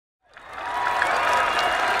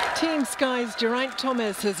Team Sky's Geraint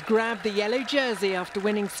Thomas has grabbed the yellow jersey after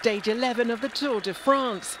winning stage 11 of the Tour de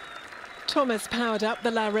France. Thomas powered up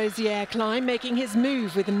the La Rosière climb, making his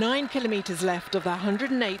move with 9 kilometres left of the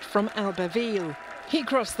 108 from Albertville. He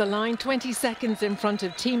crossed the line 20 seconds in front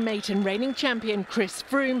of teammate and reigning champion Chris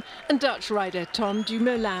Froome and Dutch rider Tom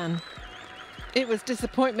Dumoulin. It was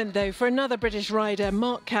disappointment, though, for another British rider,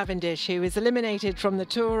 Mark Cavendish, who was eliminated from the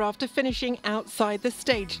Tour after finishing outside the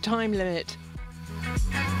stage time limit.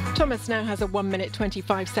 Thomas now has a 1 minute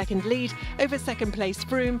 25 second lead over second place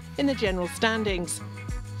Froome in the general standings.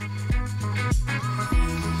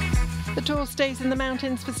 The Tour stays in the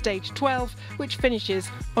mountains for stage 12, which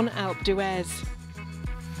finishes on Alpe d'Huez.